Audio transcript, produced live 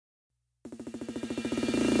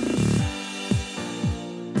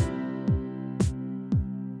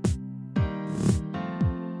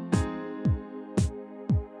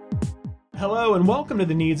Hello and welcome to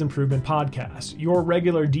the Needs Improvement Podcast, your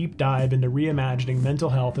regular deep dive into reimagining mental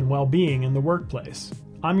health and well-being in the workplace.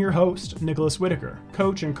 I'm your host, Nicholas Whitaker,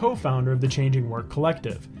 coach and co-founder of the Changing Work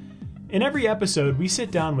Collective. In every episode, we sit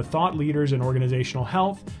down with thought leaders in organizational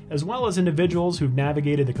health, as well as individuals who've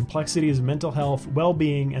navigated the complexities of mental health,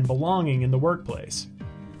 well-being, and belonging in the workplace.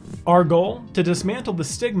 Our goal? To dismantle the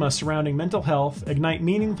stigma surrounding mental health, ignite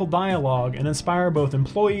meaningful dialogue, and inspire both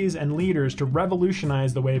employees and leaders to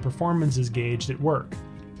revolutionize the way performance is gauged at work.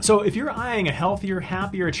 So if you're eyeing a healthier,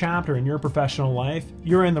 happier chapter in your professional life,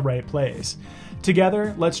 you're in the right place.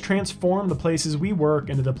 Together, let's transform the places we work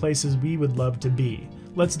into the places we would love to be.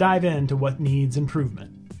 Let's dive into what needs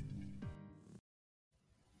improvement.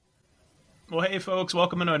 Well, hey folks,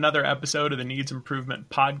 welcome to another episode of the Needs Improvement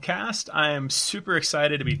Podcast. I am super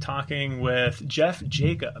excited to be talking with Jeff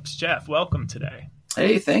Jacobs. Jeff, welcome today.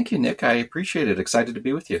 Hey, thank you, Nick. I appreciate it. Excited to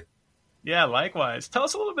be with you. Yeah, likewise. Tell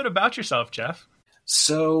us a little bit about yourself, Jeff.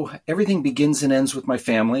 So everything begins and ends with my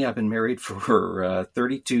family. I've been married for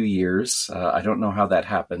 32 years. I don't know how that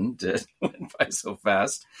happened. It went by so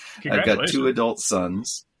fast. I've got 2 adult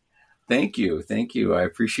sons. Thank you. I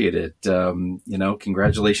appreciate it.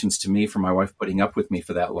 Congratulations to me for my wife putting up with me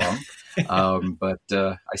for that long. But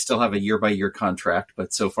I still have a year-by-year contract,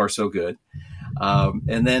 but so far so good.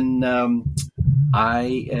 And then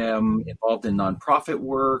I am involved in nonprofit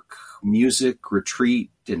work, music,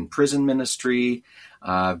 retreat, and prison ministry.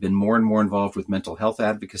 I've been more and more involved with mental health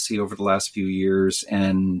advocacy over the last few years,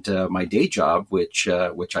 and my day job, which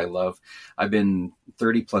I love. I've been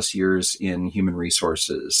 30 plus years in human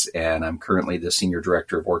resources, and I'm currently the senior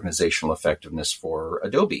director of organizational effectiveness for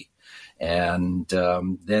Adobe. And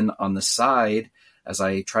then on the side, as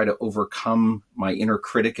I try to overcome my inner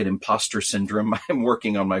critic and imposter syndrome, I'm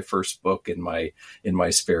working on my first book in my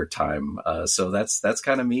spare time. So that's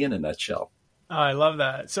kind of me in a nutshell. Oh, I love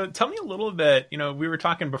that. So tell me a little bit, we were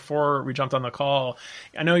talking before we jumped on the call.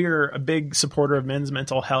 I know you're a big supporter of men's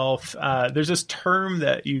mental health. There's this term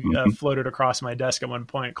that you floated across my desk at one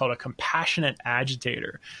point called a compassionate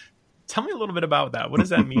agitator. Tell me a little bit about that. What does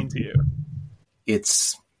that mean to you?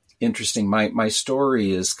 It's interesting. My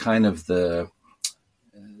story is kind of the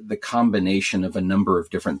combination of a number of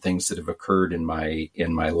different things that have occurred in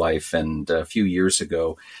my life. And a few years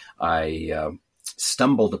ago, I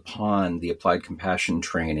stumbled upon the applied compassion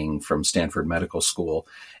training from Stanford Medical School,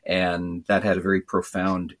 and that had a very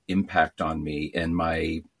profound impact on me. And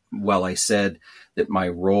while I said that my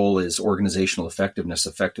role is organizational effectiveness,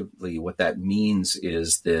 effectively what that means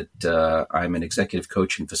is that I'm an executive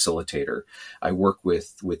coach and facilitator. I work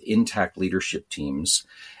with intact leadership teams.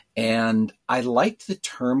 And I liked the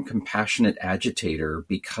term compassionate agitator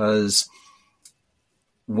because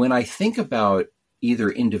when I think about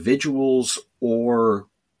either individuals or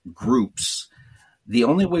groups, the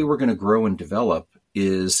only way we're going to grow and develop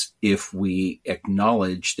is if we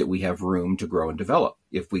acknowledge that we have room to grow and develop,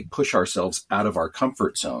 if we push ourselves out of our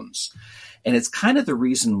comfort zones. And it's kind of the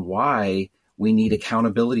reason why we need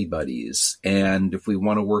accountability buddies. And if we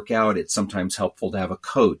want to work out, it's sometimes helpful to have a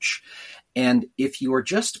coach. And if you are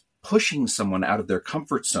just pushing someone out of their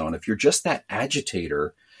comfort zone, if you're just that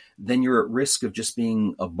agitator, then you're at risk of just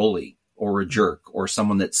being a bully or a jerk or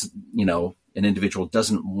someone that's, an individual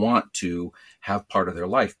doesn't want to have part of their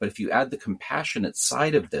life. But if you add the compassionate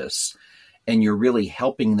side of this and you're really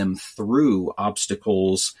helping them through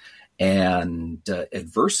obstacles and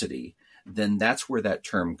adversity, then that's where that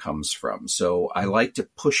term comes from. So I like to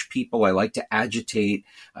push people. I like to agitate.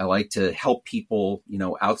 I like to help people,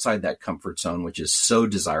 outside that comfort zone, which is so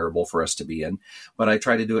desirable for us to be in. But I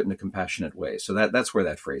try to do it in a compassionate way. So that's where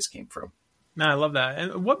that phrase came from. No, I love that.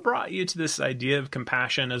 And what brought you to this idea of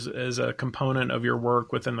compassion as a component of your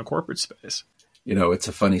work within the corporate space? It's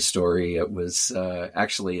a funny story. It was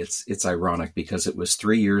actually, it's ironic because it was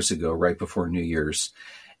 3 years ago, right before New Year's.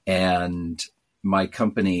 And my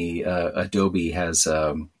company, Adobe, has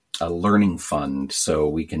a learning fund, so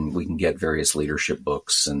we can get various leadership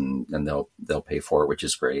books, and they'll pay for it, which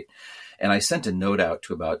is great. And I sent a note out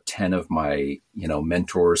to about 10 of my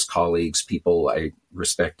mentors, colleagues, people I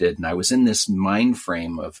respected, and I was in this mind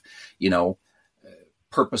frame of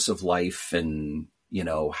purpose of life and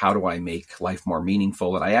how do I make life more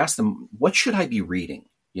meaningful? And I asked them, what should I be reading?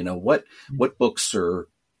 What books are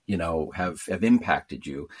have impacted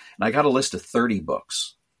you? And I got a list of 30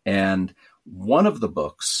 books. And one of the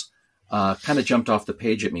books kind of jumped off the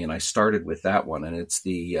page at me, and I started with that one. And it's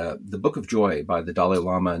the Book of Joy by the Dalai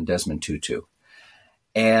Lama and Desmond Tutu.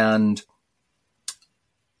 And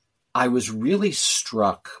I was really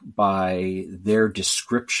struck by their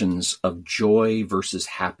descriptions of joy versus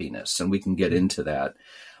happiness. And we can get into that.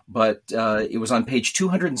 but it was on page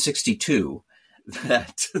 262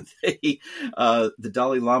 that the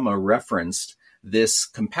Dalai Lama referenced this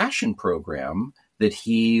compassion program that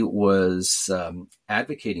he was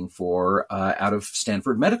advocating for out of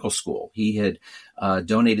Stanford Medical School. He had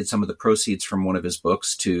donated some of the proceeds from one of his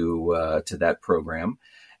books to that program.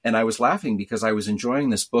 And I was laughing because I was enjoying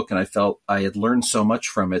this book and I felt I had learned so much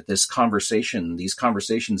from it. These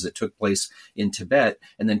conversations that took place in Tibet.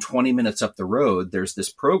 And then 20 minutes up the road, there's this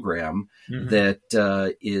program that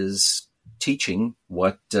is teaching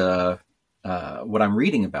what I'm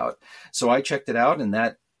reading about. So I checked it out, and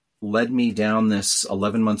that led me down this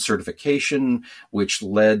 11-month certification, which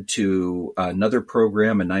led to another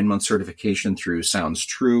program, a 9-month certification through Sounds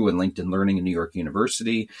True and LinkedIn Learning in New York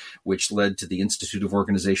University, which led to the Institute of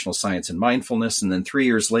Organizational Science and Mindfulness. And then 3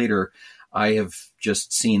 years later, I have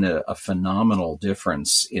just seen a phenomenal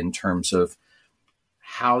difference in terms of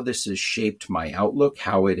how this has shaped my outlook,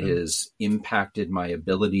 how it has impacted my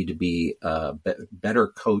ability to be a better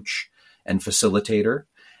coach and facilitator.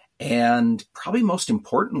 And probably most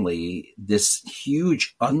importantly, this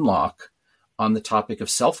huge unlock on the topic of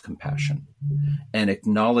self-compassion and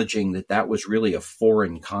acknowledging that that was really a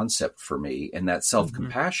foreign concept for me. And that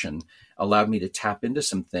self-compassion allowed me to tap into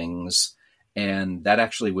some things. And that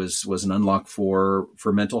actually was an unlock for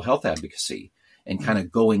mental health advocacy and kind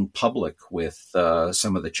of going public with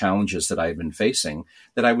some of the challenges that I've been facing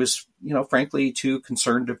that I was, frankly, too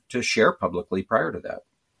concerned to share publicly prior to that.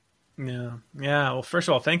 Yeah. Well, first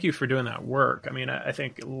of all, thank you for doing that work. I mean, I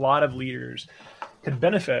think a lot of leaders could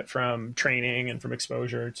benefit from training and from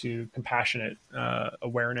exposure to compassionate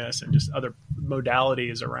awareness and just other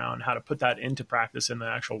modalities around how to put that into practice in the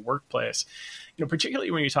actual workplace.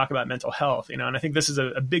 Particularly when you talk about mental health, and I think this is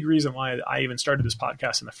a big reason why I even started this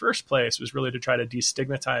podcast in the first place, was really to try to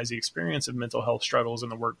destigmatize the experience of mental health struggles in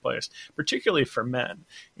the workplace, particularly for men.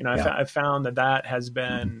 I've found that has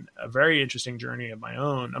been a very interesting journey of my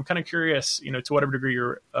own. I'm kind of curious, to whatever degree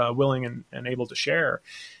you're willing and able to share.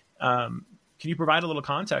 Can you provide a little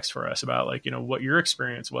context for us about what your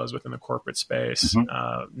experience was within the corporate space,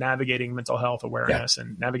 navigating mental health awareness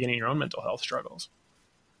and navigating your own mental health struggles?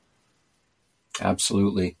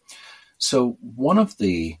 Absolutely. So one of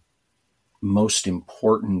the most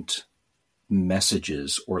important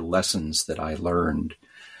messages or lessons that I learned,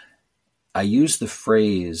 I use the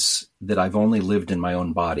phrase that I've only lived in my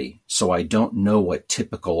own body, so I don't know what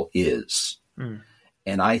typical is.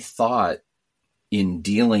 And I thought, in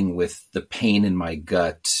dealing with the pain in my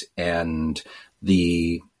gut and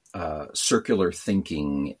the circular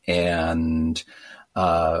thinking and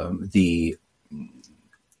the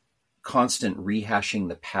constant rehashing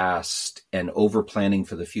the past and over planning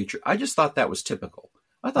for the future, I just thought that was typical.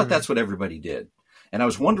 I thought that's what everybody did. And I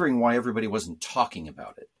was wondering why everybody wasn't talking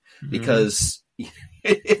about it, because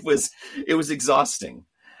it was exhausting.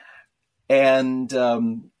 And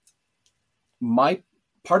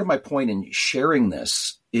part of my point in sharing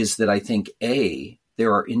this is that I think,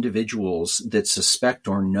 there are individuals that suspect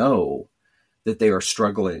or know that they are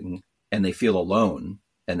struggling and they feel alone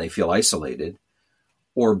and they feel isolated.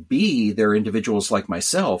 Or B, there are individuals like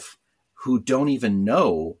myself who don't even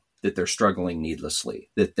know that they're struggling needlessly,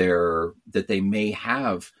 that they may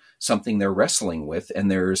have something they're wrestling with and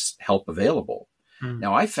there's help available.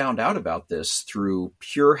 Now, I found out about this through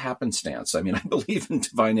pure happenstance. I mean, I believe in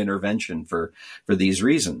divine intervention for these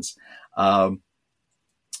reasons. The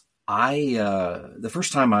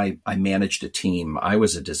first time I managed a team, I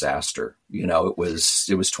was a disaster. It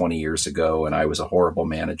was 20 years ago, and I was a horrible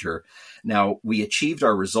manager. Now, we achieved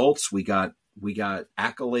our results. We got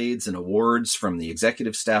accolades and awards from the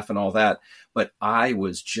executive staff and all that, but I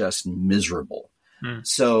was just miserable.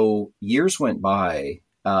 So years went by.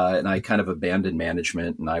 And I kind of abandoned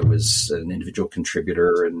management, and I was an individual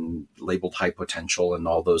contributor and labeled high potential and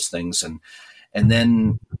all those things. And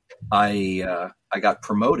then I got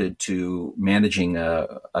promoted to managing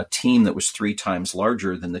a team that was 3 times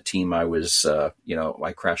larger than the team I was,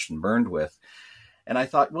 I crashed and burned with. And I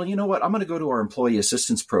thought, well, you know what? I'm going to go to our employee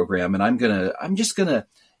assistance program, and I'm just going to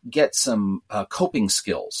get some coping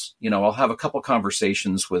skills. I'll have a couple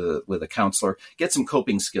conversations with a counselor, get some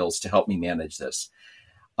coping skills to help me manage this.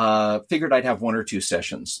 Figured I'd have 1 or 2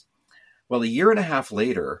 sessions. Well, a year and a half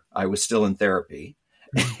later, I was still in therapy.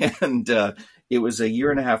 And it was a year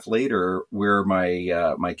and a half later where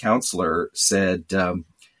my counselor said,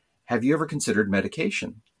 have you ever considered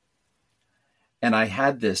medication? And I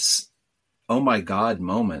had this, oh my God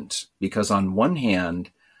moment, because on one hand,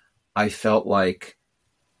 I felt like,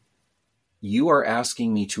 you are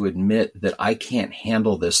asking me to admit that I can't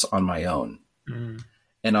handle this on my own.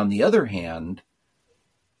 And on the other hand,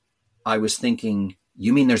 I was thinking,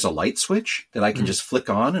 You mean there's a light switch that I can just flick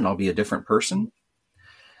on and I'll be a different person?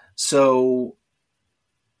 So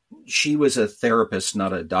she was a therapist,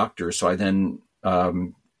 not a doctor. So I then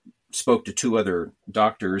spoke to 2 other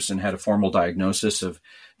doctors and had a formal diagnosis of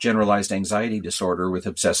generalized anxiety disorder with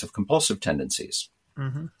obsessive compulsive tendencies.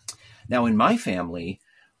 Mm-hmm. Now, in my family,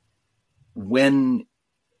 when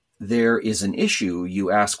there is an issue, you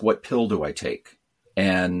ask, what pill do I take?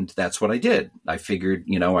 And that's what I did. I figured,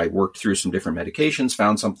 I worked through some different medications,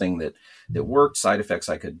 found something that worked, side effects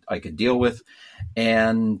I could deal with.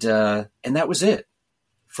 And that was it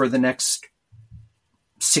for the next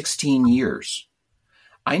 16 years.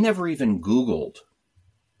 I never even Googled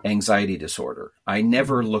anxiety disorder. I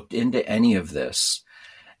never looked into any of this.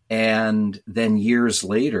 And then years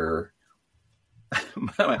later,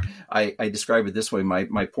 I describe it this way.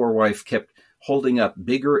 My poor wife kept holding up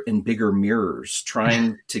bigger and bigger mirrors,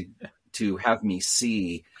 trying to have me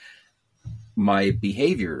see my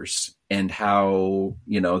behaviors and how,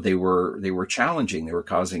 they were challenging. They were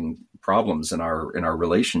causing problems in our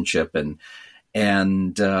relationship.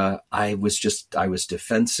 And I was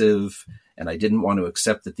defensive, and I didn't want to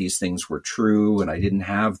accept that these things were true. And I didn't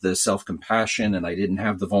have the self-compassion, and I didn't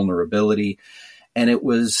have the vulnerability. And it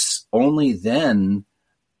was only then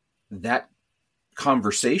that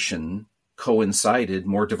conversation coincided,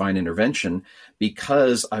 more divine intervention,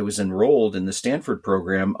 because I was enrolled in the Stanford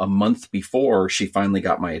program a month before she finally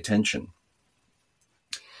got my attention.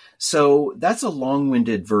 So that's a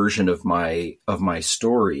long-winded version of my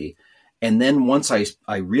story. And then once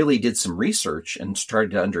I really did some research and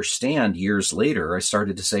started to understand years later, I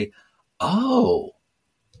started to say, oh,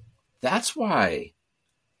 that's why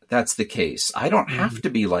that's the case. I don't have to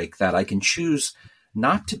be like that. I can choose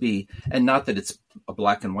not to be, and not that it's a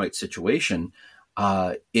black and white situation.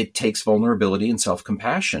 It takes vulnerability and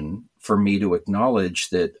self-compassion for me to acknowledge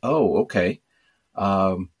that, oh, okay,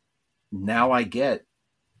 now I get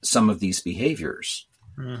some of these behaviors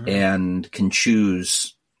and can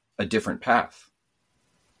choose a different path.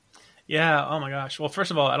 Yeah. Oh my gosh. Well,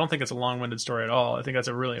 first of all, I don't think it's a long-winded story at all. I think that's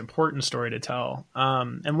a really important story to tell.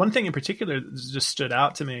 And one thing in particular that just stood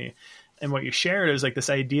out to me and what you shared is like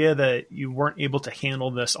this idea that you weren't able to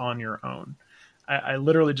handle this on your own. I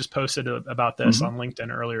literally just posted about this on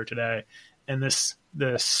LinkedIn earlier today. And this,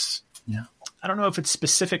 I don't know if it's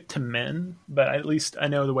specific to men, but at least I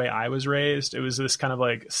know the way I was raised, it was this kind of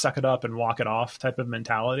like suck it up and walk it off type of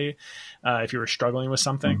mentality. If you were struggling with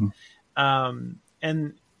something. And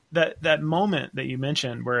that moment that you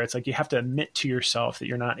mentioned where it's like you have to admit to yourself that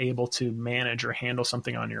you're not able to manage or handle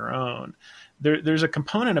something on your own. There's a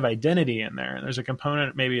component of identity in there. There's a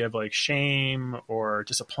component maybe of like shame or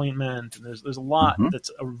disappointment. And there's a lot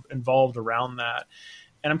that's involved around that.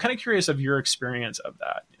 And I'm kind of curious of your experience of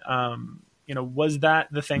that. Was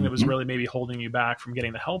that the thing that was really maybe holding you back from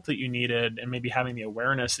getting the help that you needed and maybe having the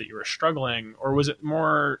awareness that you were struggling? Or was it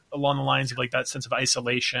more along the lines of like that sense of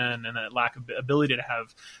isolation and that lack of ability to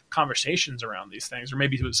have conversations around these things? Or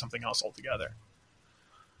maybe it was something else altogether?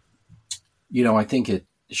 I think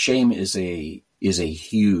shame is a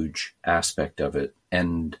huge aspect of it.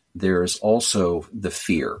 And there's also the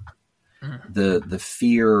fear, the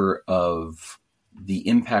fear of the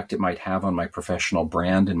impact it might have on my professional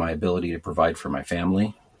brand and my ability to provide for my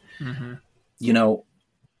family.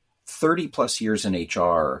 30 plus years in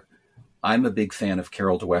HR, I'm a big fan of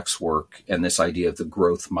Carol Dweck's work and this idea of the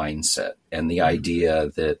growth mindset and the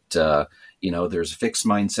idea that, there's a fixed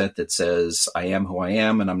mindset that says I am who I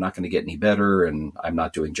am and I'm not going to get any better and I'm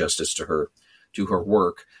not doing justice to her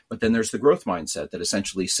work. But then there's the growth mindset that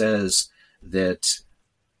essentially says that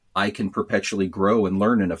I can perpetually grow and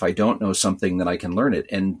learn. And if I don't know something, then I can learn it.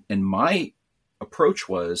 And my approach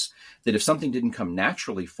was that if something didn't come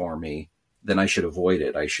naturally for me, then I should avoid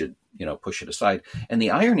it. I should, push it aside. And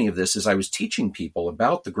the irony of this is I was teaching people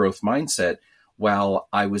about the growth mindset while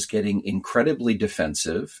I was getting incredibly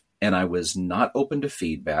defensive and I was not open to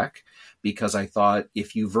feedback because I thought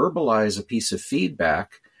if you verbalize a piece of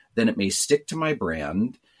feedback, then it may stick to my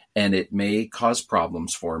brand and it may cause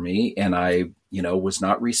problems for me. And I was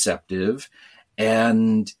not receptive.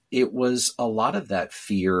 And it was a lot of that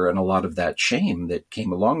fear and a lot of that shame that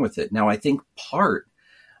came along with it. Now, I think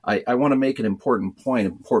I want to make an important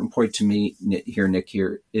point to me here, Nick,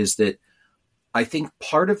 is that I think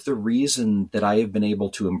part of the reason that I have been able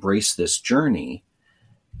to embrace this journey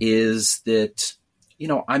is that,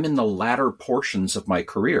 I'm in the latter portions of my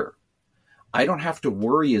career. I don't have to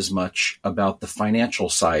worry as much about the financial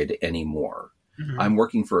side anymore. I'm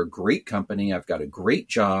working for a great company. I've got a great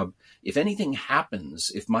job. if anything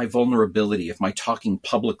happens, if my vulnerability, if my talking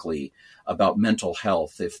publicly about mental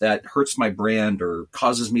health, if that hurts my brand or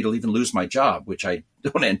causes me to even lose my job, which I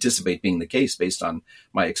don't anticipate being the case based on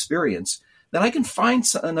my experience, then I can find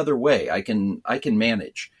another way. I can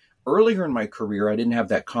manage. Earlier in my career, I didn't have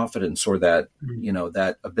that confidence or that,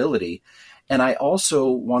 that ability. And I also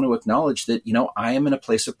want to acknowledge that, I am in a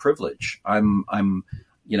place of privilege. I'm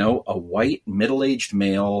a white middle-aged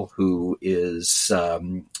male who is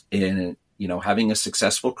having a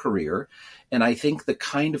successful career. And I think the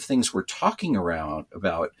kind of things we're talking around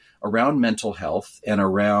mental health and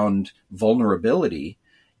around vulnerability,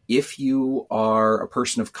 if you are a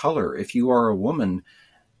person of color, if you are a woman,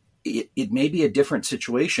 it may be a different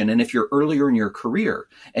situation. And if you're earlier in your career,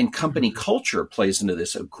 and company culture plays into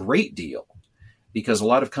this a great deal, because a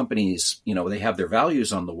lot of companies, they have their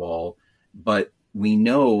values on the wall, but we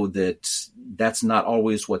know that that's not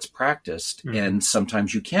always what's practiced. Mm-hmm. And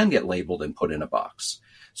sometimes you can get labeled and put in a box.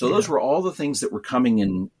 So those were all the things that were coming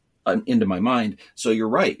into my mind. So you're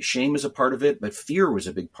right. Shame is a part of it, but fear was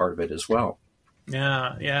a big part of it as well.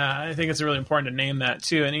 Yeah. I think it's really important to name that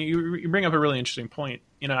too. And you bring up a really interesting point.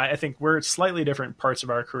 I think we're slightly different parts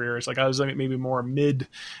of our careers. Like I was maybe more mid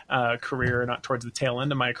career, not towards the tail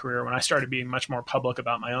end of my career, when I started being much more public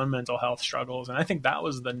about my own mental health struggles. And I think that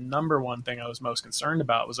was the number one thing I was most concerned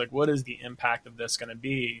about, was like, what is the impact of this going to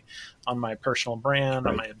be on my personal brand,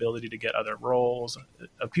 on my ability to get other roles,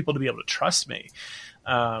 of people to be able to trust me.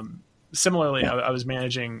 Similarly, I was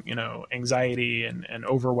managing, anxiety and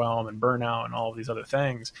overwhelm and burnout and all of these other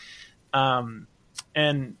things.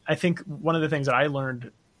 And I think one of the things that I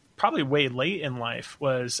learned probably way late in life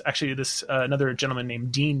was actually this another gentleman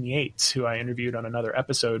named Dean Yates, who I interviewed on another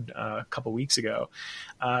episode a couple weeks ago.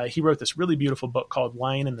 He wrote this really beautiful book called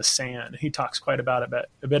Line in the Sand. He talks quite a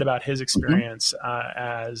bit about his experience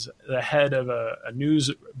as the head of a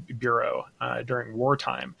news bureau during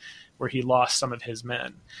wartime, where he lost some of his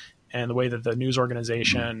men. And the way that the news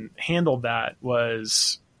organization handled that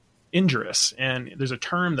was injurious. And there's a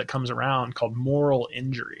term that comes around called moral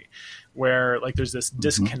injury, where like there's this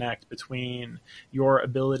disconnect between your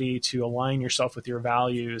ability to align yourself with your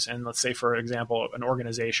values and, let's say, for example, an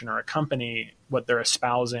organization or a company, what they're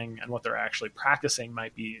espousing and what they're actually practicing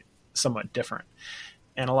might be somewhat different.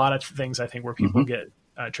 And a lot of things, I think, where people get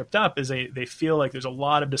tripped up is they feel like there's a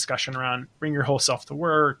lot of discussion around bring your whole self to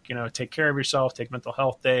work, take care of yourself, take mental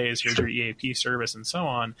health days, here's your EAP service and so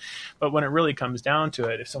on. But when it really comes down to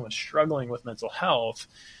it, if someone's struggling with mental health,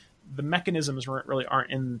 the mechanisms really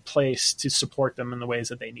aren't in place to support them in the ways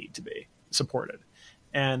that they need to be supported.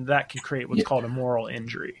 And that can create what's called a moral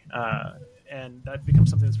injury. And that becomes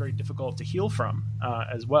something that's very difficult to heal from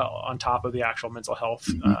as well, on top of the actual mental health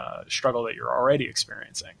struggle that you're already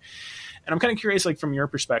experiencing. And I'm kind of curious, like from your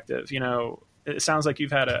perspective, it sounds like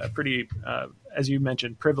you've had a pretty, as you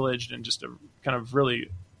mentioned, privileged and just a kind of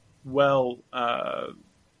really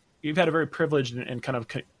you've had a very privileged and kind of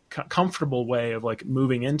comfortable way of like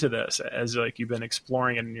moving into this, as like you've been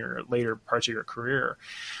exploring it in your later parts of your career.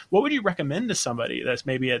 What would you recommend to somebody that's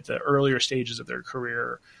maybe at the earlier stages of their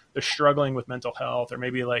career, they're struggling with mental health, or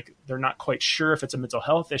maybe like they're not quite sure if it's a mental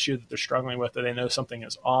health issue that they're struggling with, or they know something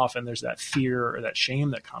is off and there's that fear or that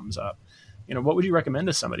shame that comes up? What would you recommend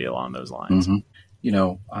to somebody along those lines?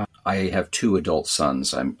 I have two adult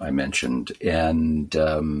sons, I mentioned, and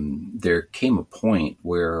there came a point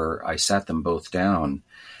where I sat them both down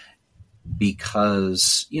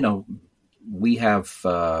because, we have,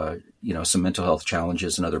 some mental health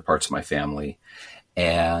challenges in other parts of my family.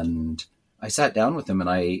 And I sat down with them and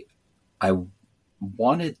I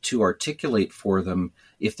wanted to articulate for them,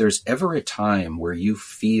 if there's ever a time where you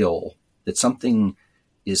feel that something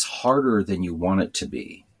is harder than you want it to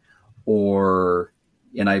be,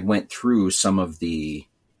 and I went through some of the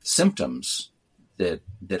symptoms that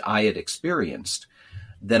I had experienced,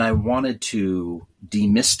 then I wanted to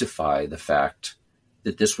demystify the fact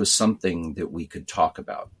that this was something that we could talk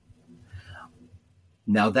about.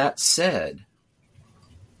 Now, that said,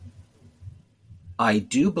 I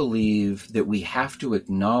do believe that we have to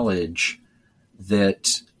acknowledge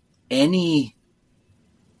that any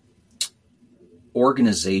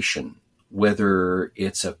organization, whether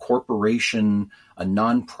it's a corporation, a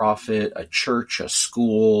nonprofit, a church, a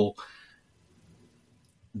school,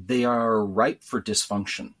 they are ripe for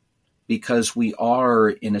dysfunction because we are,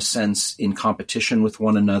 in a sense, in competition with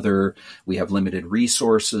one another. We have limited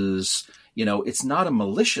resources. It's not a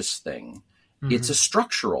malicious thing. It's a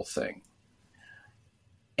structural thing.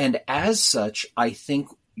 And as such, I think,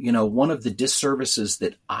 one of the disservices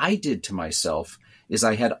that I did to myself is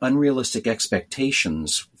I had unrealistic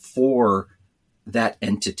expectations for that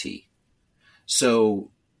entity.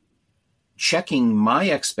 So checking my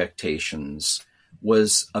expectations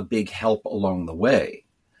was a big help along the way.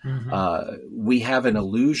 We have an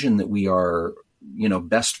illusion that we are,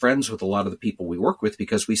 best friends with a lot of the people we work with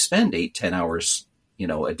because we spend 8-10 hours,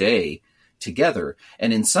 a day together.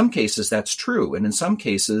 And in some cases that's true. And in some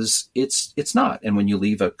cases it's not. And when you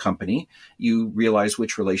leave a company, you realize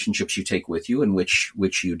which relationships you take with you and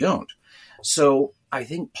which you don't. So I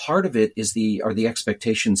think part of it are the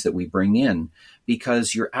expectations that we bring in,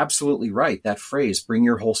 because you're absolutely right. That phrase, bring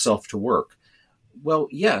your whole self to work. Well,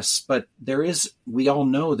 yes, but we all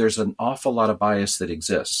know there's an awful lot of bias that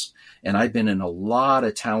exists. And I've been in a lot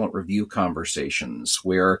of talent review conversations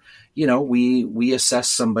where, we assess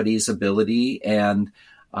somebody's ability. And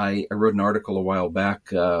I wrote an article a while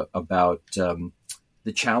back about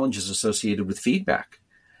the challenges associated with feedback.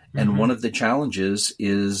 And one of the challenges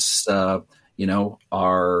is,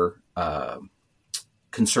 our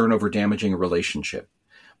concern over damaging a relationship.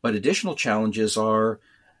 But additional challenges are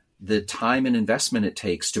the time and investment it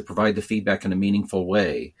takes to provide the feedback in a meaningful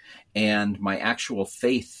way, and my actual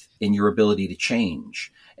faith in your ability to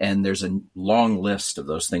change. And there's a long list of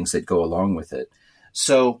those things that go along with it.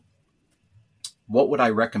 So what would I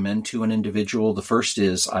recommend to an individual? The first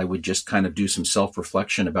is I would just kind of do some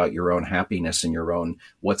self-reflection about your own happiness and your own,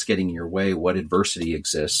 what's getting in your way, what adversity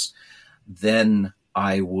exists. Then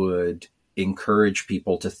I would encourage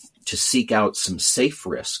people to seek out some safe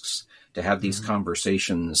risks, to have these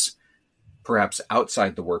conversations perhaps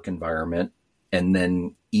outside the work environment, and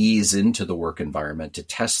then ease into the work environment to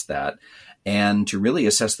test that and to really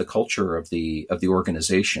assess the culture of the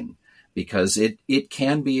organization, because it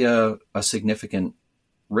can be a significant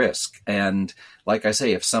risk. And like I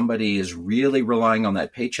say, if somebody is really relying on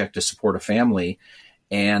that paycheck to support a family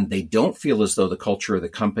and they don't feel as though the culture of the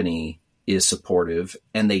company is supportive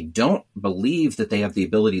and they don't believe that they have the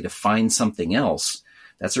ability to find something else,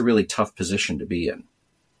 that's a really tough position to be in.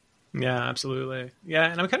 Yeah, absolutely. Yeah.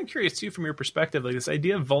 And I'm kind of curious too, from your perspective, like this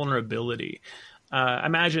idea of vulnerability. I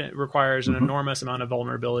imagine it requires an enormous amount of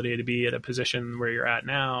vulnerability to be at a position where you're at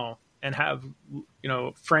now and have,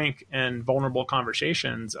 frank and vulnerable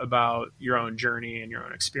conversations about your own journey and your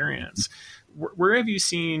own experience. Where have you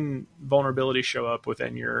seen vulnerability show up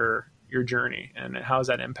within your journey, and how has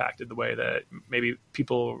that impacted the way that maybe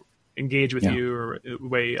people engage with you, or the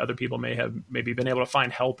way other people may have maybe been able to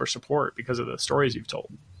find help or support because of the stories you've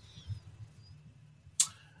told?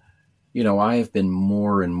 I have been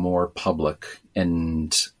more and more public,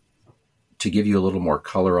 and to give you a little more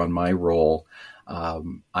color on my role,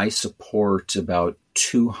 I support about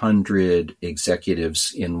 200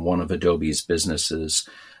 executives in one of Adobe's businesses.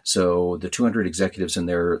 So the 200 executives and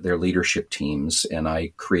their leadership teams, and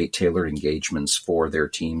I create tailored engagements for their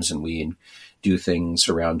teams, and we do things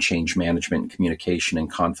around change management and communication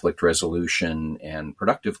and conflict resolution and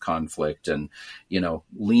productive conflict, and,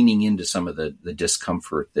 leaning into some of the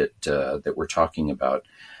discomfort that we're talking about.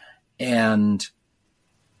 And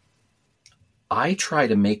I try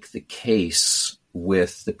to make the case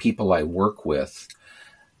with the people I work with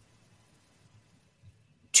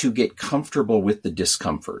to get comfortable with the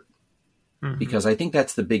discomfort, because I think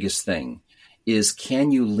that's the biggest thing, is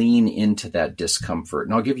can you lean into that discomfort?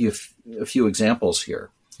 And I'll give you a few examples here.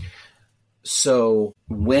 So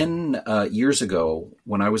when years ago,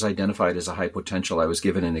 when I was identified as a high potential, I was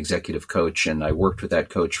given an executive coach, and I worked with that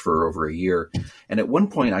coach for over a year. And at one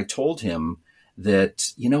point I told him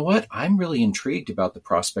that, I'm really intrigued about the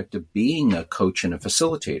prospect of being a coach and a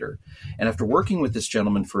facilitator. And after working with this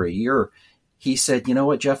gentleman for a year, he said,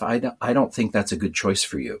 Jeff, I don't think that's a good choice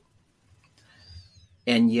for you.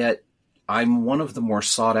 And yet I'm one of the more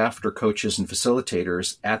sought after coaches and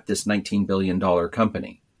facilitators at this $19 billion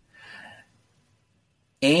company.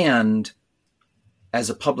 And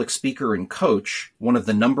as a public speaker and coach, one of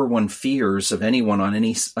the number one fears of anyone on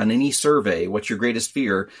any survey, what's your greatest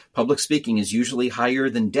fear? Public speaking is usually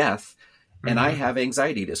higher than death. And I have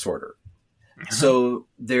anxiety disorder. So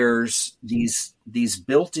there's these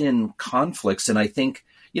built-in conflicts. And I think,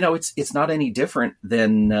 it's not any different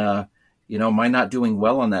than, my not doing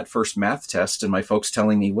well on that first math test and my folks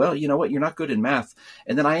telling me, well, you know what, you're not good in math.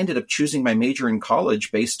 And then I ended up choosing my major in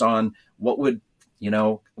college based on what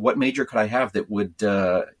major could I have that would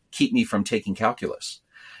keep me from taking calculus?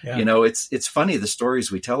 Yeah. It's funny, the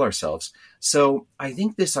stories we tell ourselves. So I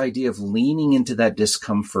think this idea of leaning into that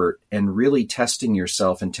discomfort and really testing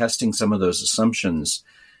yourself and testing some of those assumptions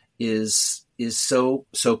is so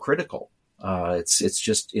critical.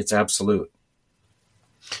 It's absolute.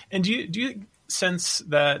 And do you sense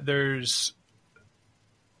that there's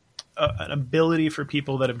an ability for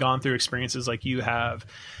people that have gone through experiences like you have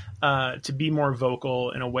to be more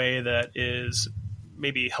vocal in a way that is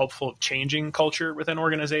maybe helpful changing culture within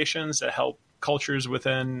organizations, to help cultures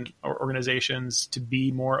within organizations to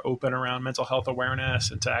be more open around mental health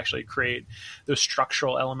awareness and to actually create those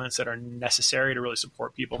structural elements that are necessary to really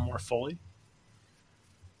support people more fully?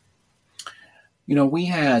 We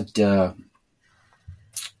had a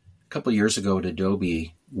couple of years ago at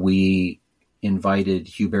Adobe, we invited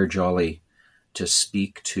Hubert Jolly to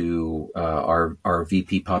speak to our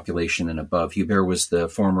VP population and above. Hubert was the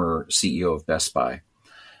former CEO of Best Buy.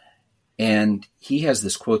 And he has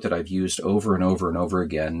this quote that I've used over and over and over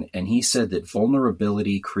again. And he said that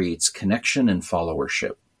vulnerability creates connection and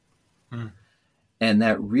followership. Mm. And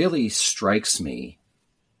that really strikes me.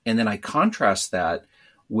 And then I contrast that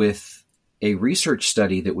with a research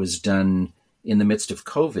study that was done in the midst of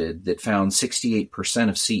COVID that found 68%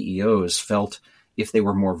 of CEOs felt if they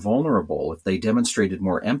were more vulnerable, if they demonstrated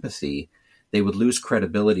more empathy, they would lose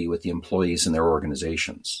credibility with the employees in their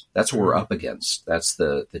organizations. That's what we're up against. That's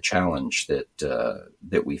the challenge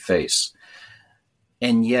that we face.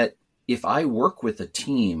 And yet, if I work with a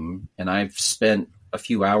team and I've spent a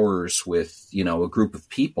few hours with, a group of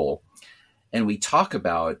people, and we talk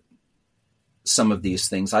about some of these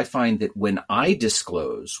things, I find that when I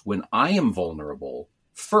disclose, when I am vulnerable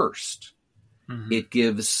first, it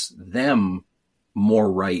gives them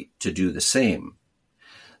more right to do the same.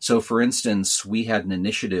 So, for instance, we had an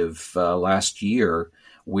initiative last year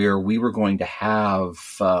where we were going to have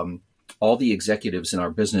all the executives in our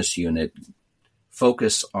business unit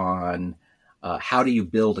focus on how do you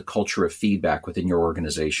build a culture of feedback within your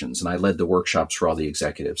organizations. And I led the workshops for all the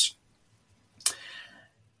executives.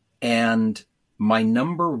 And my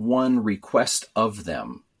number one request of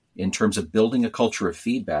them in terms of building a culture of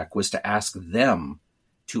feedback was to ask them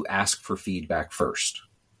to ask for feedback first.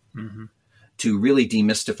 Mm-hmm. To really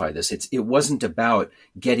demystify this. It wasn't about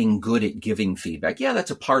getting good at giving feedback. Yeah,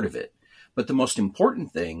 that's a part of it. But the most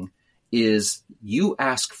important thing is you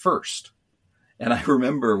ask first. And I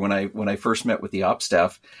remember when I first met with the ops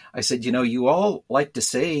staff, I said, you all like to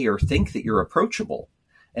say or think that you're approachable.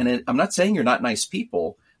 And I'm not saying you're not nice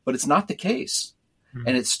people, but it's not the case. Mm-hmm.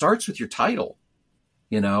 And it starts with your title.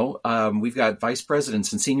 We've got vice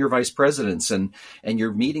presidents and senior vice presidents and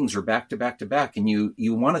your meetings are back to back to back. And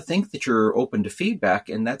you want to think that you're open to feedback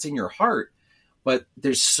and that's in your heart. But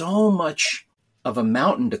there's so much of a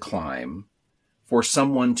mountain to climb for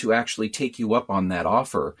someone to actually take you up on that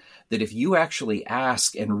offer that if you actually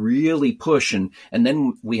ask and really push and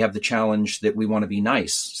then we have the challenge that we want to be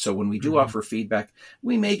nice. So when we do offer feedback,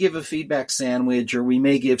 we may give a feedback sandwich or we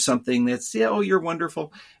may give something that's, you're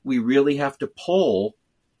wonderful. We really have to pull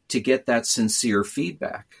to get that sincere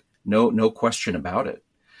feedback. No question about it.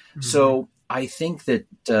 Mm-hmm. So I think that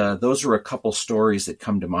those are a couple stories that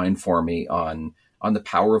come to mind for me on the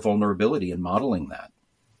power of vulnerability and modeling that.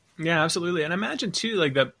 Yeah, absolutely. And I imagine too,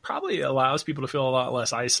 that probably allows people to feel a lot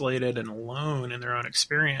less isolated and alone in their own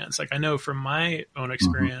experience. I know from my own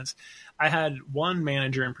experience, I had one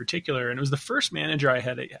manager in particular, and it was the first manager I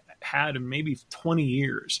had in maybe 20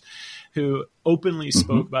 years who openly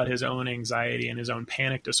spoke about his own anxiety and his own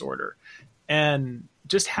panic disorder. And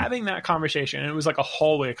just having that conversation, and it was like a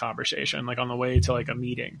hallway conversation, on the way to a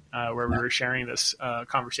meeting where we were sharing this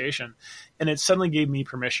conversation. And it suddenly gave me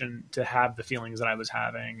permission to have the feelings that I was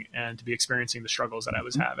having and to be experiencing the struggles that I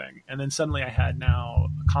was having. And then suddenly I had now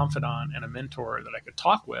a confidant and a mentor that I could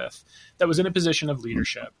talk with that was in a position of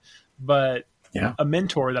leadership, but a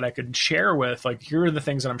mentor that I could share with, here are the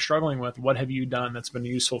things that I'm struggling with. What have you done that's been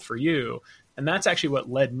useful for you? And that's actually what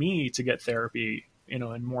led me to get therapy,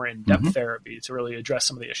 and more in-depth therapy to really address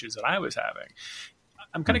some of the issues that I was having.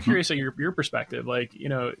 I'm kind of curious of your perspective.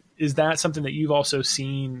 Is that something that you've also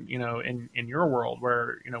seen, in your world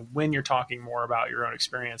where, when you're talking more about your own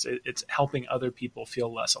experience, it's helping other people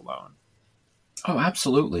feel less alone? Oh,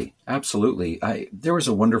 absolutely. Absolutely. There was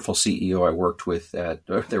a wonderful CEO I worked with there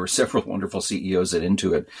were several wonderful CEOs at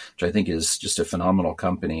Intuit, which I think is just a phenomenal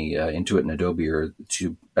company. Intuit and Adobe are the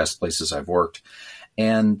two best places I've worked.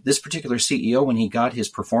 And this particular CEO, when he got his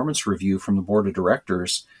performance review from the board of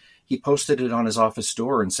directors, he posted it on his office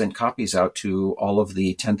door and sent copies out to all of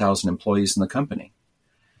the 10,000 employees in the company.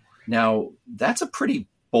 Now, that's a pretty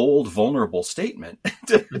bold, vulnerable statement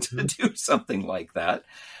to do something like that.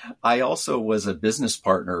 I also was a business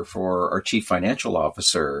partner for our chief financial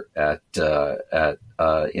officer at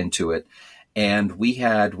Intuit. And we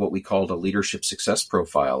had what we called a leadership success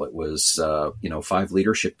profile. It was, 5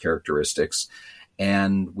 leadership characteristics.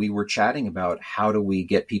 And we were chatting about how do we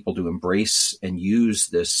get people to embrace and use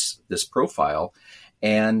this profile.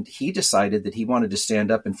 And he decided that he wanted to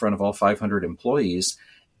stand up in front of all 500 employees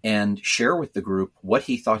and share with the group what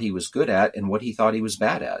he thought he was good at and what he thought he was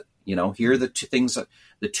bad at. Here are the two things,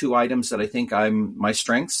 the two items that I think I'm my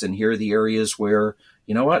strengths, and here are the areas where,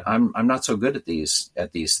 I'm not so good at these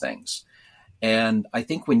things. And I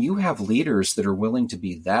think when you have leaders that are willing to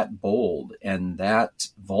be that bold and that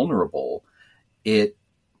vulnerable, it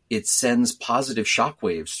sends positive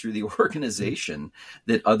shockwaves through the organization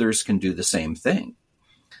that others can do the same thing.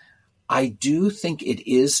 I do think it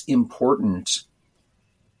is important.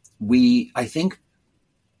 I think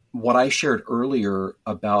what I shared earlier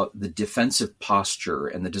about the defensive posture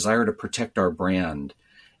and the desire to protect our brand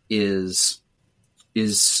is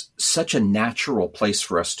such a natural place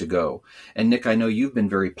for us to go. And Nick, I know you've been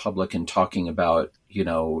very public in talking about,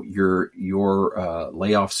 your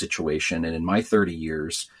layoff situation. And in my 30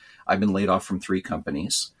 years, I've been laid off from 3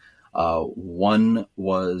 companies. One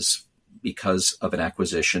was because of an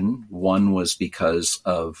acquisition. One was because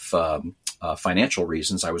of financial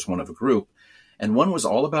reasons. I was one of a group. And one was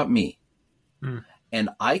all about me. And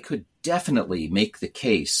I could definitely make the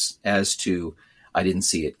case as to, I didn't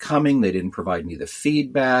see it coming. They didn't provide me the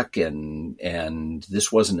feedback, and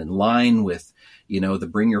this wasn't in line with, the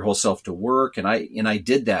bring your whole self to work. And I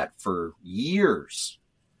did that for years.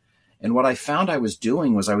 And what I found I was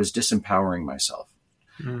doing was I was disempowering myself.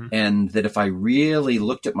 And that if I really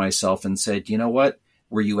looked at myself and said, you know what,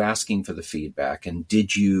 were you asking for the feedback? And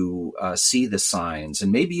did you see the signs?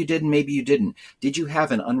 And maybe you did, and maybe you didn't. Did you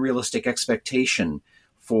have an unrealistic expectation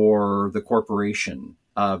for the corporation?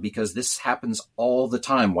 Because this happens all the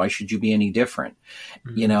time. Why should you be any different?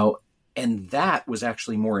 And that was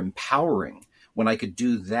actually more empowering when I could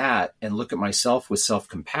do that and look at myself with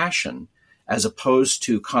self-compassion, as opposed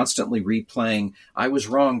to constantly replaying, I was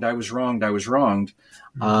wronged, I was wronged, I was wronged.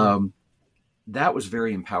 That was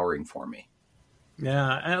very empowering for me.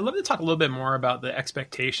 Yeah. And I'd love to talk a little bit more about the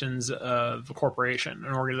expectations of a corporation,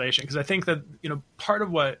 an organization, because I think that, part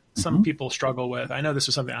of what some people struggle with, I know this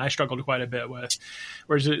is something I struggled quite a bit with,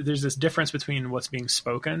 where there's this difference between what's being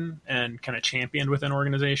spoken and kind of championed within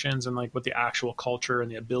organizations and like what the actual culture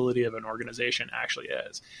and the ability of an organization actually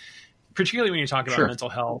is, particularly when you talk about mental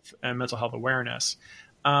health and mental health awareness.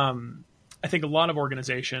 I think a lot of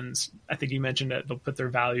organizations, I think you mentioned it, they'll put their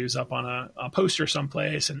values up on a poster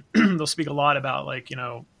someplace, and they'll speak a lot about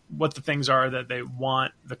what the things are that they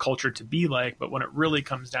want the culture to be like. But when it really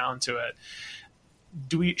comes down to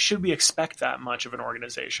it, should we expect that much of an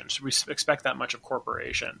organization? Should we expect that much of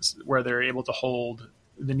corporations, where they're able to hold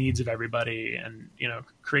the needs of everybody and,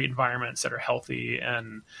 create environments that are healthy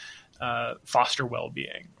and foster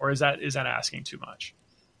well-being? Or is that asking too much?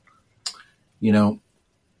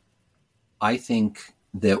 I think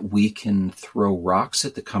that we can throw rocks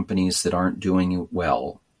at the companies that aren't doing it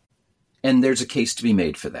well. And there's a case to be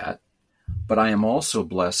made for that. But I am also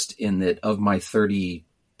blessed in that of my 30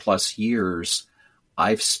 plus years,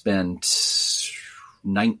 I've spent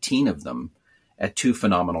 19 of them at 2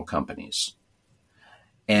 phenomenal companies.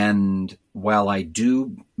 And while I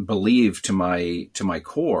do believe to my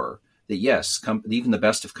core that yes, even the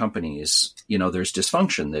best of companies, there's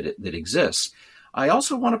dysfunction that exists, I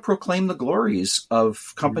also want to proclaim the glories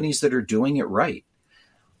of companies that are doing it right.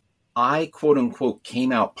 I, quote unquote,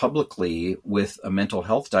 came out publicly with a mental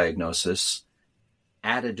health diagnosis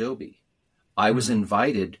at Adobe. I was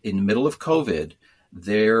invited in the middle of COVID.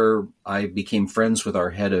 There, I became friends with our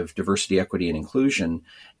head of diversity, equity, and inclusion.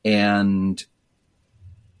 And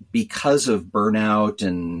because of burnout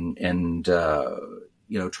and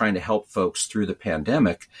trying to help folks through the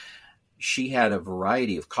pandemic, she had a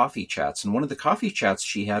variety of coffee chats. And one of the coffee chats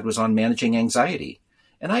she had was on managing anxiety.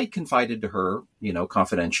 And I confided to her,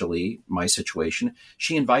 confidentially, my situation.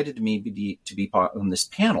 She invited me to be on this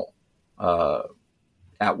panel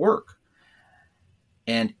at work.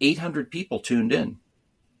 And 800 people tuned in.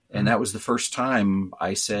 And that was the first time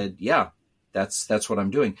I said, yeah, that's what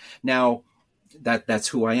I'm doing. Now, that's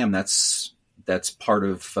who I am. That's part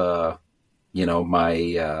of,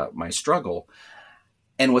 my struggle.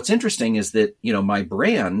 And what's interesting is that, my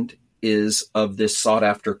brand is of this sought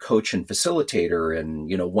after coach and facilitator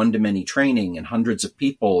and, one-to-many training and hundreds of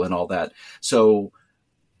people and all that. So,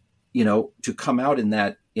 to come out in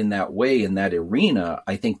that way, in that arena,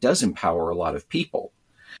 I think does empower a lot of people.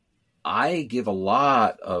 I give a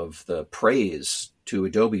lot of the praise to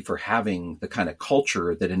Adobe for having the kind of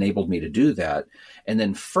culture that enabled me to do that. And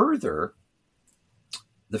then further,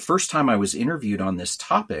 the first time I was interviewed on this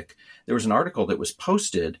topic, there was an article that was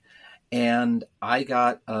posted, and I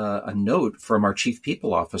got a note from our chief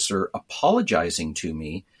people officer apologizing to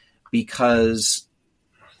me because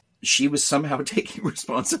she was somehow taking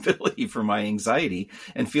responsibility for my anxiety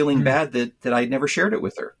and feeling bad that I'd never shared it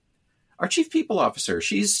with her. our chief people officer.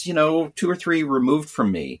 She's, 2 or 3 removed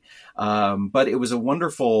from me. But it was a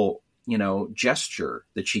wonderful, gesture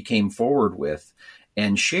that she came forward with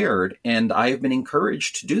and shared. And I have been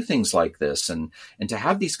encouraged to do things like this and to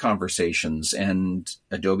have these conversations, and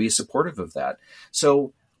Adobe is supportive of that.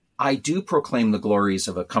 So I do proclaim the glories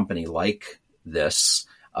of a company like this.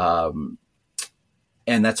 And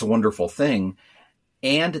that's a wonderful thing.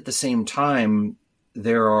 And at the same time,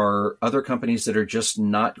 there are other companies that are just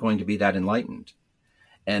not going to be that enlightened.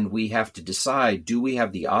 And we have to decide, do we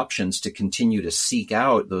have the options to continue to seek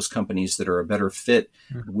out those companies that are a better fit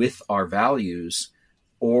with our values,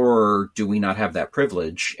 or do we not have that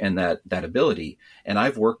privilege and that ability? And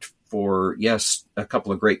I've worked for, yes, a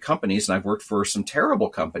couple of great companies, and I've worked for some terrible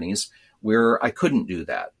companies where I couldn't do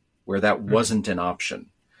that, where that wasn't an option.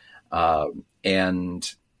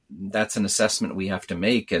 And that's an assessment we have to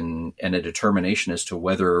make, and a determination as to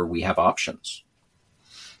whether we have options.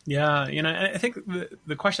 Yeah. I think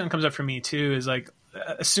the question that comes up for me too is like,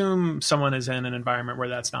 assume someone is in an environment where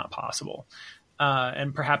that's not possible.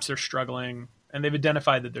 And perhaps they're struggling, and they've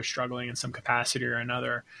identified that they're struggling in some capacity or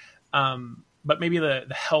another. But maybe the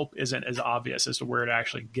help isn't as obvious as to where to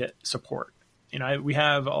actually get support. We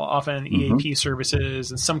have often EAP services.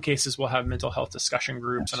 In some cases, we'll have mental health discussion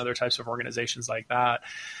groups and other types of organizations like that.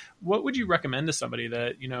 What would you recommend to somebody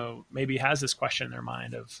that, maybe has this question in their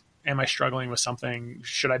mind of, am I struggling with something?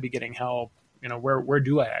 Should I be getting help? Where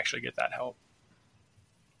do I actually get that help?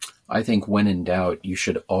 I think when in doubt, you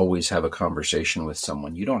should always have a conversation with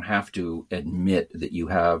someone. You don't have to admit that you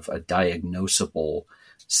have a diagnosable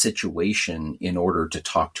situation in order to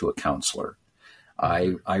talk to a counselor.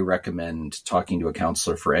 I recommend talking to a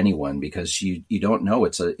counselor for anyone, because you don't know.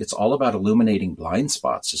 It's all about illuminating blind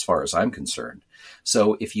spots as far as I'm concerned.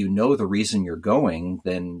 So if you know the reason you're going,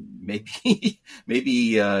 then maybe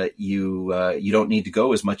you don't need to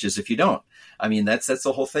go as much as if you don't. I mean, that's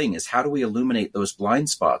the whole thing, is how do we illuminate those blind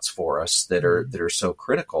spots for us that are so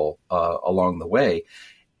critical along the way?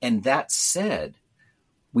 And that said,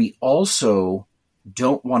 we also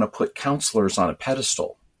don't want to put counselors on a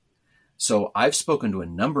pedestal. So I've spoken to a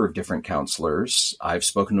number of different counselors. I've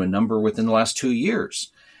spoken to a number within the last 2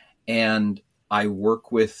 years, and I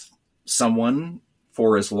work with someone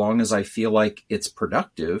for as long as I feel like it's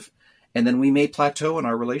productive. And then we may plateau in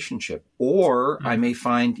our relationship, or I may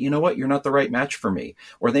find, you know what, you're not the right match for me.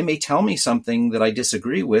 Or they may tell me something that I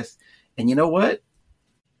disagree with. And you know what?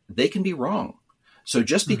 They can be wrong. So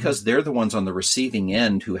just because they're the ones on the receiving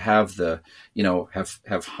end who have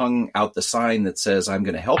have hung out the sign that says, I'm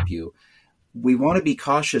going to help you, we want to be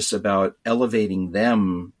cautious about elevating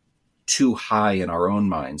them too high in our own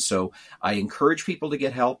minds. So I encourage people to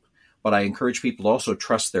get help, but I encourage people to also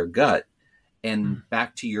trust their gut. And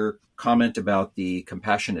back to your comment about the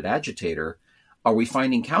compassionate agitator, are we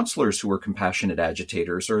finding counselors who are compassionate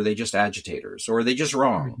agitators, or are they just agitators, or are they just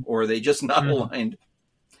wrong, or are they just not aligned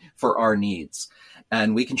for our needs?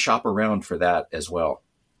 And we can shop around for that as well.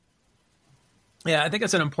 Yeah, I think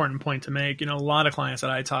that's an important point to make. A lot of clients that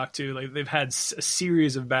I talk to, like, they've had a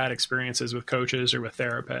series of bad experiences with coaches or with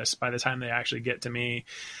therapists by the time they actually get to me.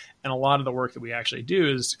 And a lot of the work that we actually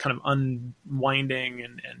do is kind of unwinding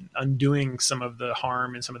and undoing some of the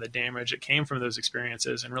harm and some of the damage that came from those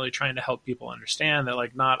experiences, and really trying to help people understand that,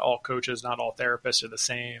 like, not all coaches, not all therapists are the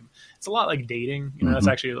same. It's a lot like dating. That's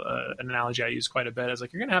actually an analogy I use quite a bit. It's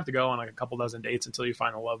like, you're going to have to go on like a couple dozen dates until you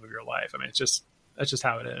find the love of your life. I mean, that's just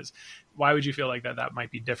how it is. Why would you feel like that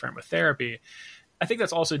might be different with therapy? I think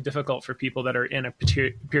that's also difficult for people that are in a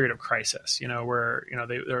period of crisis, where,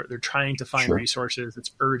 they're trying to find resources.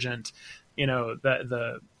 It's urgent.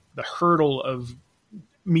 The hurdle of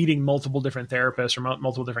meeting multiple different therapists or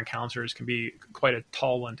multiple different counselors can be quite a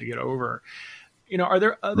tall one to get over. Are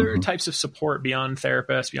there other types of support beyond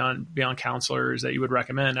therapists, beyond counselors that you would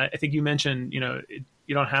recommend? I think you mentioned,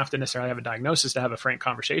 you don't have to necessarily have a diagnosis to have a frank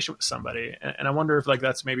conversation with somebody. And I wonder if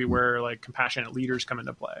that's maybe where compassionate leaders come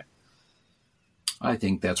into play. I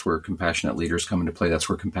think that's where compassionate leaders come into play. That's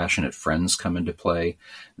where compassionate friends come into play.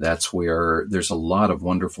 That's where there's a lot of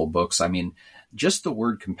wonderful books. I mean, just the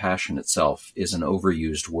word compassion itself is an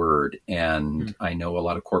overused word. And I know a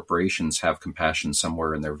lot of corporations have compassion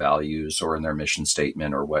somewhere in their values or in their mission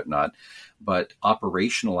statement or whatnot, but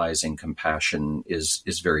operationalizing compassion is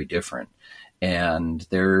very different. And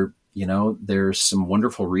there's some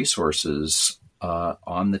wonderful resources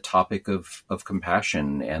on the topic of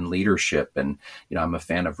compassion and leadership. And, I'm a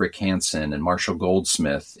fan of Rick Hansen and Marshall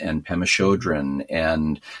Goldsmith and Pema Chodron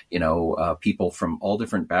and, people from all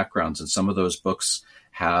different backgrounds. And some of those books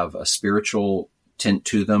have a spiritual tint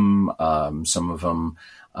to them. Some of them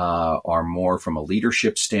are more from a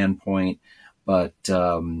leadership standpoint. But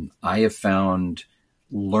I have found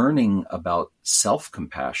learning about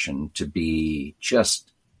self-compassion to be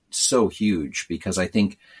just so huge, because I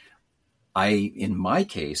think in my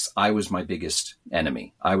case, I was my biggest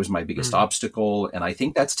enemy. I was my biggest obstacle. And I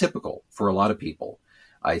think that's typical for a lot of people.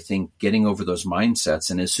 I think getting over those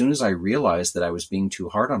mindsets. And as soon as I realized that I was being too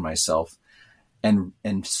hard on myself and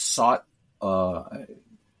sought the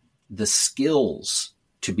skills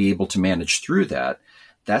to be able to manage through that,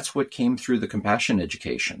 that's what came through the compassion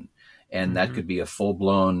education. And that could be a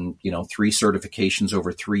full-blown, 3 certifications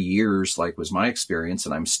over 3 years, like was my experience,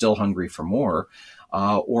 and I'm still hungry for more.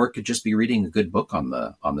 Or it could just be reading a good book on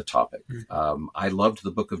the topic. I loved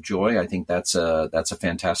the Book of Joy. I think that's a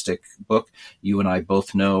fantastic book. You and I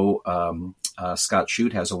both know Scott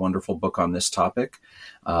Shute has a wonderful book on this topic,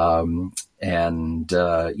 and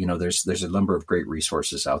there's a number of great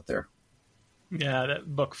resources out there. Yeah,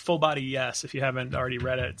 that book, Full Body Yes, if you haven't already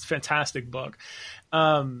read it, it's a fantastic book.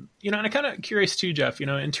 And I'm kind of curious too, Jeff,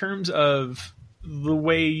 in terms of the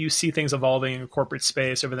way you see things evolving in a corporate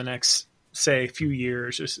space over the next, say, few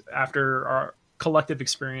years, just after our collective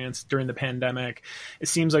experience during the pandemic, it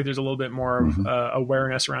seems like there's a little bit more of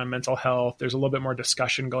awareness around mental health. There's a little bit more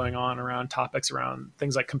discussion going on around topics around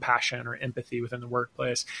things like compassion or empathy within the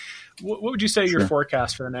workplace. What would you say your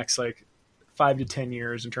forecast for the next 5 to 10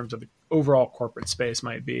 years in terms of the overall corporate space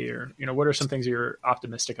might be? Or, what are some things you're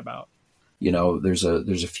optimistic about? There's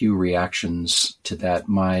a few reactions to that.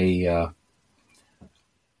 The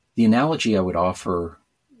analogy I would offer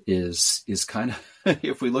is kind of,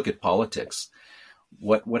 if we look at politics,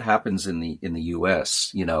 what happens in the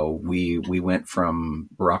U.S. We went from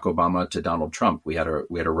Barack Obama to Donald Trump. We had a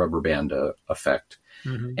rubber band effect,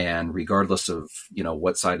 and regardless of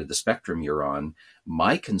what side of the spectrum you're on,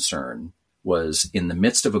 my concern was in the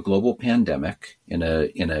midst of a global pandemic, in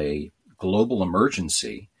a global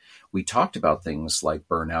emergency. We talked about things like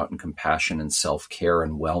burnout and compassion and self-care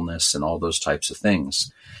and wellness and all those types of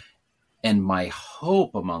things. And my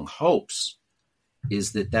hope among hopes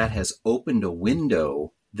is that has opened a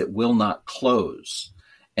window that will not close.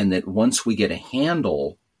 And that once we get a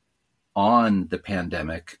handle on the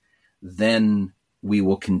pandemic, then we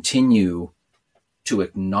will continue to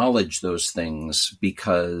acknowledge those things,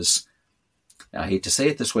 because I hate to say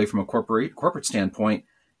it this way, from a corporate standpoint,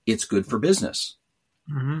 it's good for business.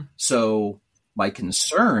 So my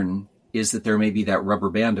concern is that there may be that rubber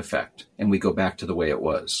band effect and we go back to the way it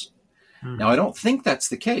was. Now, I don't think that's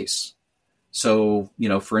the case. So,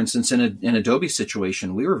 for instance, in an Adobe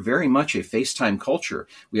situation, we were very much a FaceTime culture.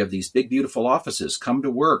 We have these big, beautiful offices, come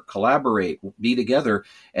to work, collaborate, be together.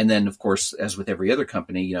 And then, of course, as with every other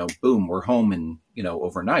company, boom, we're home and,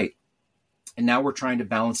 overnight. And now we're trying to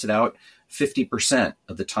balance it out 50%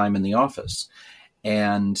 of the time in the office,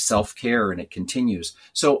 and self-care, and it continues.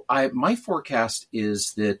 So my forecast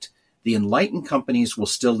is that the enlightened companies will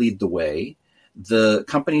still lead the way. The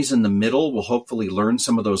companies in the middle will hopefully learn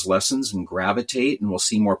some of those lessons and gravitate, and we'll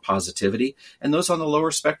see more positivity. And those on the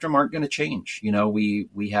lower spectrum aren't going to change.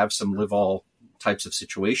 We have some live all types of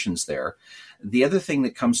situations there. The other thing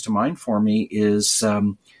that comes to mind for me is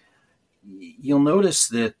you'll notice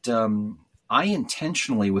that I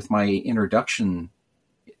intentionally, with my introduction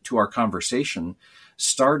to our conversation,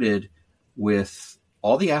 started with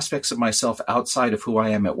all the aspects of myself outside of who I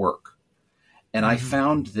am at work. And I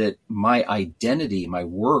found that my identity, my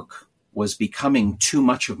work, was becoming too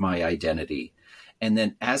much of my identity. And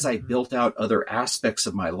then as I built out other aspects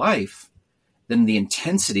of my life, then the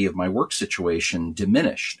intensity of my work situation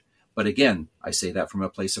diminished. But again, I say that from a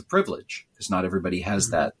place of privilege, because not everybody has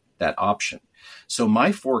that option. So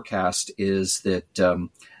my forecast is that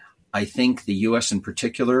I think the U.S. in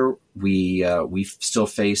particular, we still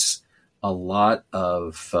face a lot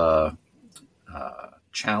of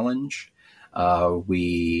challenge.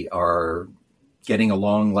 We are getting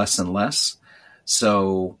along less and less.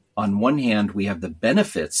 So on one hand, we have the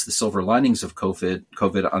benefits, the silver linings of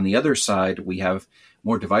COVID. On the other side, we have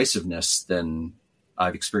more divisiveness than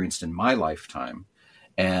I've experienced in my lifetime.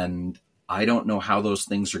 And I don't know how those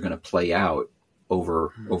things are going to play out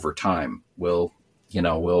over time. We'll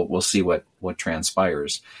see what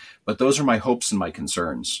transpires. But those are my hopes and my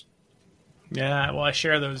concerns. Yeah, well, I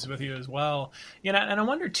share those with you as well. And I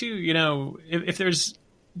wonder too, if there's,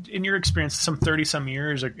 in your experience, some 30-some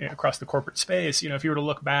years across the corporate space, if you were to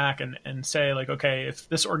look back and say, okay, if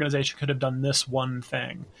this organization could have done this one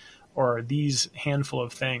thing or these handful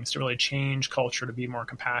of things to really change culture, to be more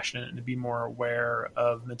compassionate and to be more aware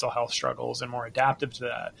of mental health struggles and more adaptive to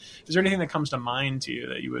that, is there anything that comes to mind to you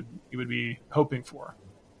that you would be hoping for?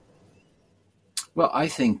 Well, I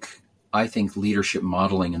think leadership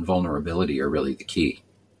modeling and vulnerability are really the key.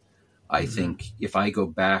 I think if I go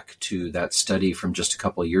back to that study from just a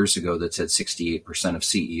couple of years ago that said 68% of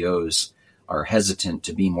CEOs are hesitant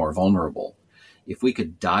to be more vulnerable, if we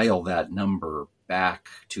could dial that number back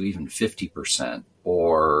to even 50%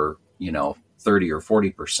 or, 30 or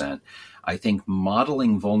 40%, I think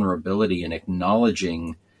modeling vulnerability and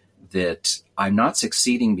acknowledging that I'm not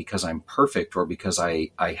succeeding because I'm perfect or because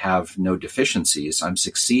I have no deficiencies. I'm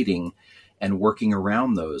succeeding and working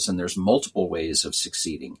around those. And there's multiple ways of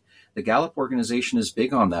succeeding. The Gallup organization is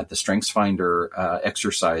big on that. The StrengthsFinder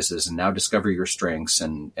exercises and now discover your strengths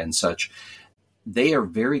and such. They are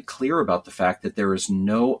very clear about the fact that there is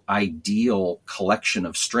no ideal collection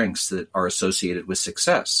of strengths that are associated with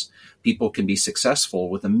success. People can be successful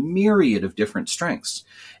with a myriad of different strengths.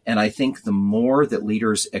 And I think the more that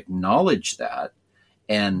leaders acknowledge that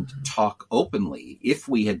and talk openly, if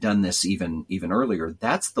we had done this even earlier,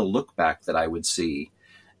 that's the look back that I would see,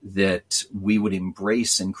 that we would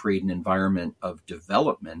embrace and create an environment of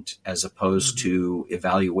development as opposed to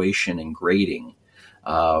evaluation and grading.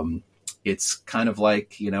 It's kind of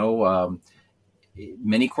like,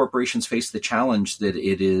 many corporations face the challenge that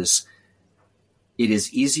it is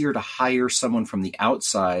easier to hire someone from the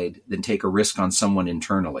outside than take a risk on someone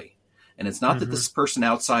internally. And it's not that this person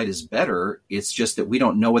outside is better. It's just that we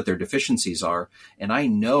don't know what their deficiencies are. And I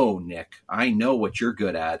know, Nick, I know what you're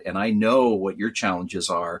good at, and I know what your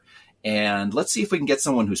challenges are. And let's see if we can get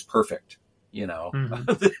someone who's perfect, and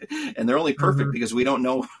they're only perfect because we don't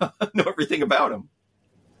know everything about them.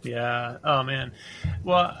 Yeah. Oh, man.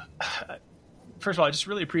 Well, first of all, I just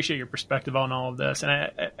really appreciate your perspective on all of this.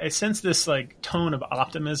 And I sense this tone of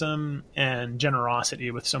optimism and generosity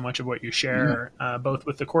with so much of what you share, both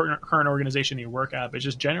with the current organization you work at, but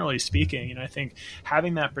just generally speaking. I think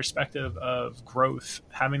having that perspective of growth,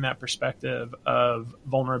 having that perspective of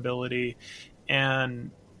vulnerability and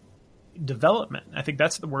development, I think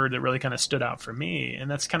that's the word that really kind of stood out for me.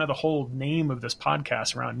 And that's kind of the whole name of this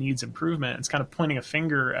podcast around needs improvement. It's kind of pointing a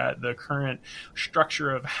finger at the current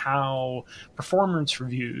structure of how performance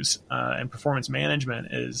reviews and performance management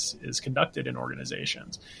is conducted in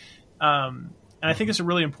organizations. And I think it's a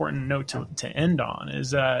really important note to end on,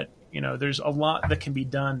 is that there's a lot that can be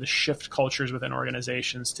done to shift cultures within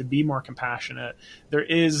organizations to be more compassionate. There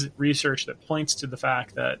is research that points to the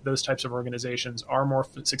fact that those types of organizations are more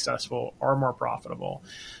successful, are more profitable.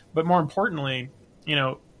 But more importantly,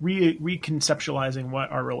 reconceptualizing what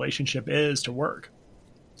our relationship is to work.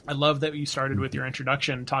 I love that you started with your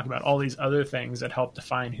introduction, talk about all these other things that help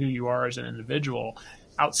define who you are as an individual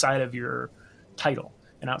outside of your title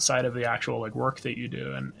and outside of the actual work that you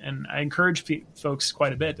do. And I encourage folks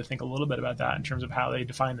quite a bit to think a little bit about that in terms of how they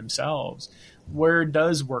define themselves. Where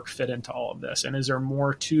does work fit into all of this? And is there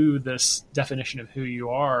more to this definition of who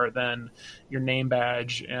you are than your name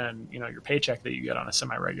badge and, your paycheck that you get on a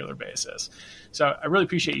semi-regular basis? So I really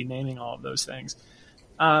appreciate you naming all of those things.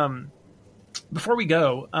 Before we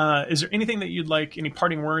go, is there anything that you'd like, any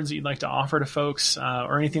parting words that you'd like to offer to folks,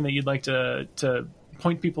 or anything that you'd like to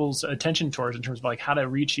point people's attention towards in terms of how to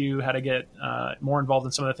reach you, how to get more involved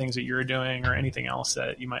in some of the things that you're doing, or anything else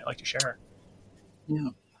that you might like to share? Yeah.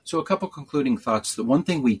 So a couple concluding thoughts. The one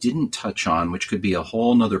thing we didn't touch on, which could be a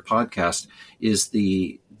whole nother podcast, is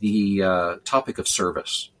the topic of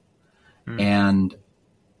service. And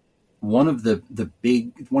one of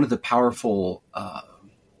the powerful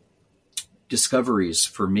discoveries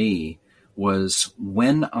for me was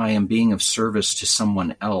when I am being of service to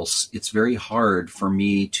someone else, it's very hard for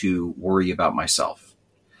me to worry about myself.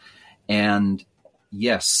 And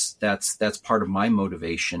yes, that's part of my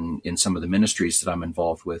motivation in some of the ministries that I'm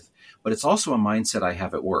involved with, but it's also a mindset I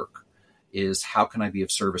have at work, is how can I be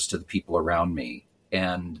of service to the people around me?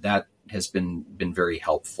 And that has been very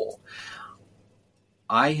helpful.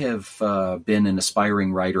 I have been an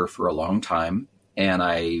aspiring writer for a long time, and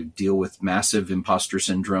I deal with massive imposter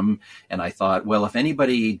syndrome. And I thought, well, if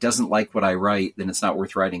anybody doesn't like what I write, then it's not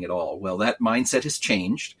worth writing at all. Well, that mindset has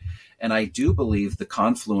changed. And I do believe the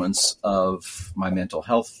confluence of my mental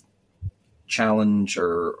health challenge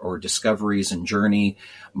or discoveries and journey,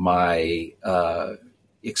 my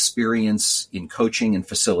experience in coaching and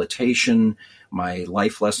facilitation, my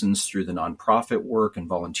life lessons through the nonprofit work and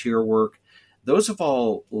volunteer work, those have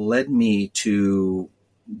all led me to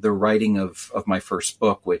the writing of my first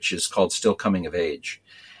book, which is called Still Coming of Age.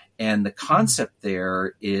 And the concept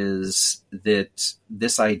there is that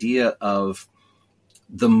this idea of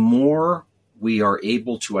the more we are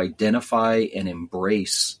able to identify and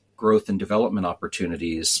embrace growth and development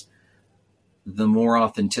opportunities, the more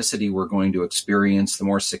authenticity we're going to experience, the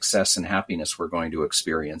more success and happiness we're going to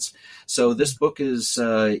experience. So this book is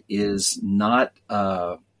not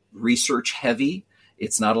research heavy.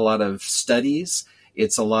 It's not a lot of studies.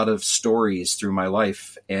 It's a lot of stories through my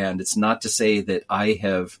life. And it's not to say that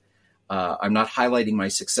I'm not highlighting my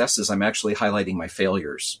successes. I'm actually highlighting my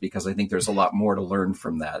failures, because I think there's a lot more to learn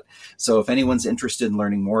from that. So if anyone's interested in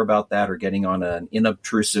learning more about that or getting on an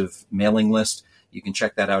inobtrusive mailing list, you can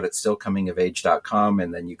check that out at stillcomingofage.com.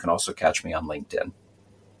 And then you can also catch me on LinkedIn.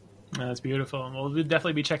 That's beautiful. And we'll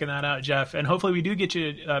definitely be checking that out, Jeff. And hopefully we do get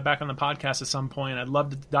you back on the podcast at some point. I'd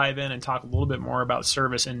love to dive in and talk a little bit more about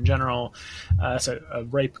service in general. It's a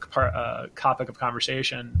great topic of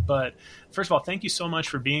conversation. But first of all, thank you so much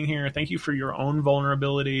for being here. Thank you for your own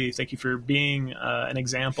vulnerability. Thank you for being an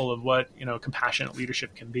example of what, compassionate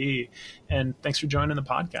leadership can be. And thanks for joining the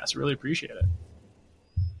podcast. I really appreciate it.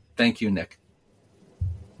 Thank you, Nick.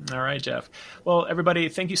 All right, Jeff. Well, everybody,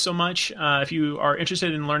 thank you so much. If you are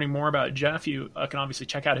interested in learning more about Jeff, you can obviously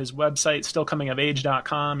check out his website,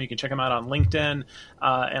 stillcomingofage.com. You can check him out on LinkedIn.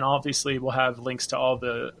 And obviously, we'll have links to all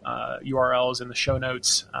the URLs in the show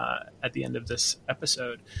notes at the end of this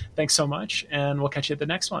episode. Thanks so much, and we'll catch you at the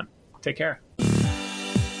next one. Take care.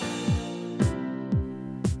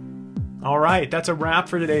 All right, that's a wrap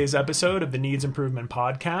for today's episode of the Needs Improvement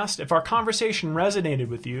Podcast. If our conversation resonated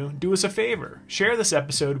with you, do us a favor. Share this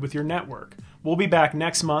episode with your network. We'll be back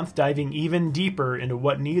next month diving even deeper into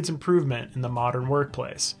what needs improvement in the modern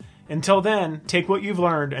workplace. Until then, take what you've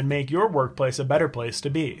learned and make your workplace a better place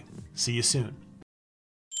to be. See you soon.